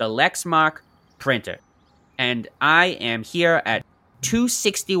want the Lexmark printer. And I am here at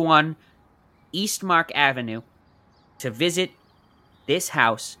 261 Eastmark Avenue to visit this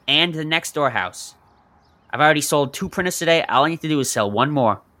house and the next door house. I've already sold 2 printers today. All I need to do is sell 1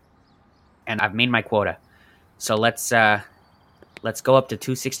 more, and I've made my quota. So let's go up to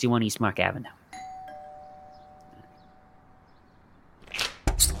 261 Eastmark Avenue.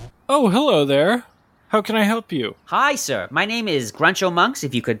 Oh, hello there. How can I help you? Hi, sir. My name is Gruncho Monks.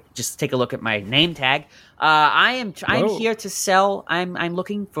 If you could just take a look at my name tag, I'm Whoa. here to sell. I'm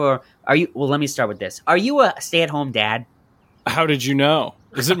looking for. Are you? Well, let me start with this. Are you a stay-at-home dad? How did you know?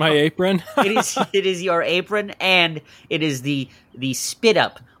 Is it my apron? It is your apron, and it is the spit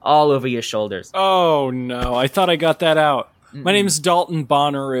up all over your shoulders. Oh, no. I thought I got that out. My name's Dalton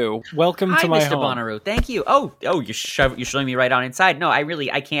Bonnaroo. Welcome Hi, to my Mr. home. Bonnaroo. Thank you. Oh, you're showing me right on inside. No, I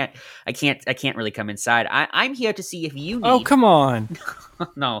can't really come inside. I'm here to see if you need. Oh, come on.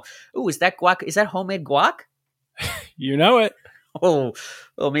 No. Ooh, is that guac? Is that homemade guac? You know it. Oh,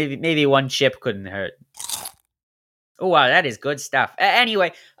 well, maybe 1 chip couldn't hurt. Oh wow, that is good stuff.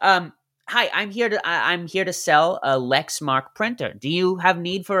 Anyway, hi, I'm here to sell a Lexmark printer. Do you have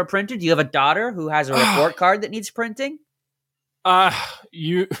need for a printer? Do you have a daughter who has a report card that needs printing? I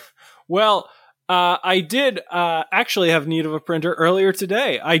did actually have need of a printer earlier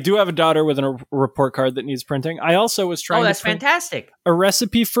today. I do have a daughter with a report card that needs printing. I also was trying that's to print fantastic. a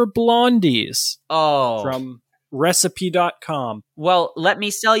recipe for blondies Oh. from recipe.com. Well, let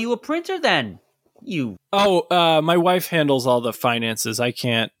me sell you a printer then. My wife handles all the finances. I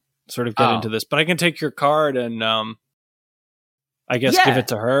can't sort of get into this, but I can take your card and I guess give it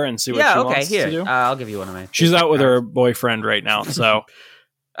to her and see what she wants here. to do. I'll give you one of mine. She's out with her boyfriend right now, so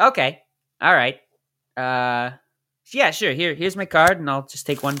Okay. All right. Yeah, sure. Here's my card, and I'll just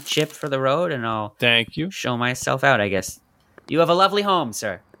take 1 chip for the road, and I'll thank you. show myself out, I guess. You have a lovely home,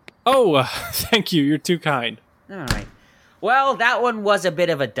 sir. Oh, thank you. You're too kind. All right. Well, that one was a bit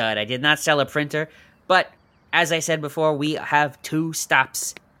of a dud. I did not sell a printer, but as I said before, we have 2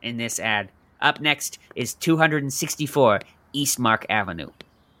 stops in this ad. Up next is 264 Eastmark Avenue.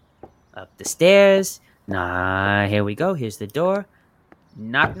 Up the stairs. Here we go. Here's the door.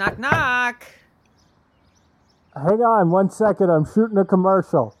 Knock, knock, knock. Hang on 1 second. I'm shooting a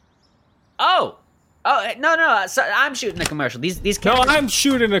commercial. Oh, no. So I'm shooting a commercial. These No, cameras. I'm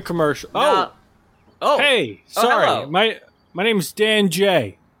shooting a commercial. No. Hey, sorry. hello. My name's Dan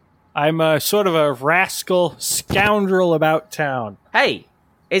J. I'm a sort of a rascal scoundrel about town. Hey,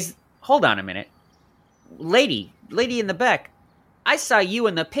 hold on a minute. Lady in the back. I saw you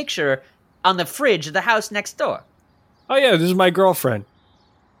in the picture on the fridge of the house next door. Oh, yeah, this is my girlfriend,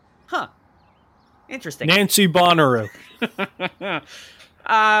 Huh. Interesting. Nancy Bonnaroo.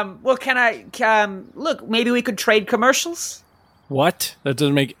 Well, can I look? Maybe we could trade commercials. What? That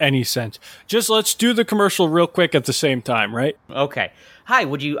doesn't make any sense. Just let's do the commercial real quick at the same time, right? Okay. Hi.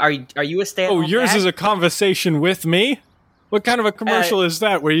 Are you a stay-at-home Oh, yours dad? is a conversation with me? What kind of a commercial is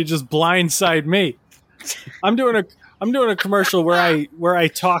that where you just blindside me? I'm doing a commercial where I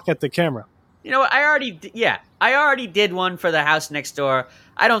talk at the camera. You know what? I already did one for the house next door.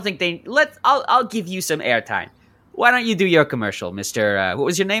 I don't think I'll give you some airtime. Why don't you do your commercial, Mr. What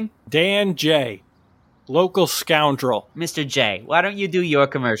was your name? Dan J, local scoundrel. Mr. J. Why don't you do your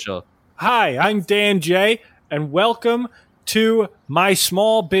commercial? Hi, I'm Dan J, and welcome to my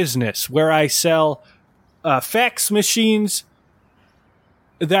small business where I sell fax machines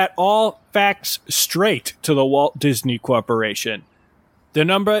that all fax straight to the Walt Disney Corporation. The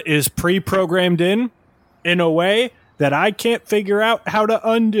number is pre-programmed in a way that I can't figure out how to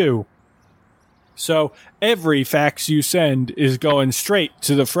undo. So every fax you send is going straight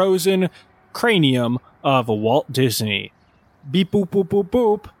to the frozen cranium of Walt Disney. Beep boop boop boop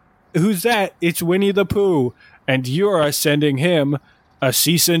boop. Who's that? It's Winnie the Pooh, and you're sending him a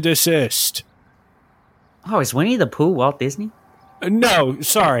cease and desist. Oh, is Winnie the Pooh Walt Disney? No,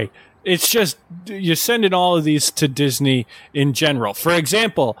 sorry. It's just you're sending all of these to Disney in general. For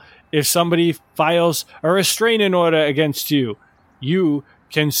example, if somebody files a restraining order against you, you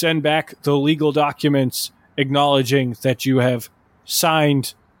can send back the legal documents acknowledging that you have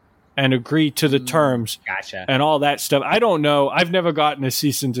signed and agreed to the terms. Gotcha. And all that stuff. I don't know. I've never gotten a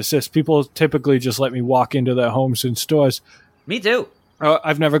cease and desist. People typically just let me walk into their homes and stores. Me too.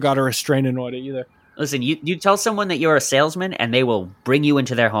 I've never got a restraining order either. Listen, you tell someone that you're a salesman and they will bring you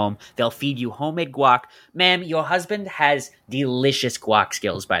into their home. They'll feed you homemade guac. Ma'am, your husband has delicious guac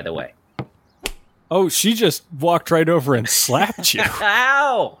skills, by the way. Oh, she just walked right over and slapped you.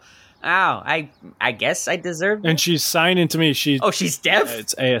 Ow! Ow. I guess I deserve it. And she's signing to me. She's deaf?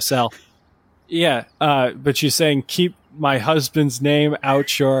 It's ASL. Yeah, but she's saying, keep my husband's name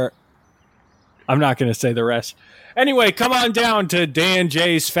out your... I'm not going to say the rest. Anyway, come on down to Dan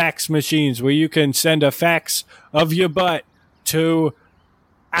J's Fax Machines, where you can send a fax of your butt to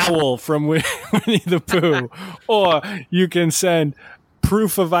Owl from Winnie the Pooh. Or you can send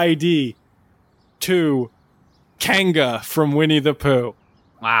proof of ID to Kanga from Winnie the Pooh.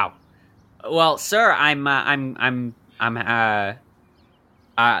 Wow. Well, sir, let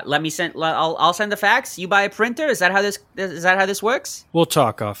me send. I'll send the fax. You buy a printer. Is that how this works? We'll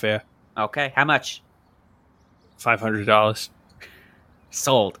talk off air. Okay. How much? $500.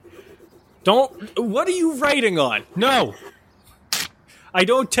 Sold. What are you writing on? No. I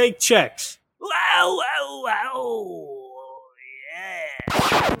don't take checks. Wow, wow, wow.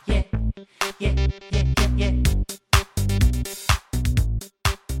 Yeah.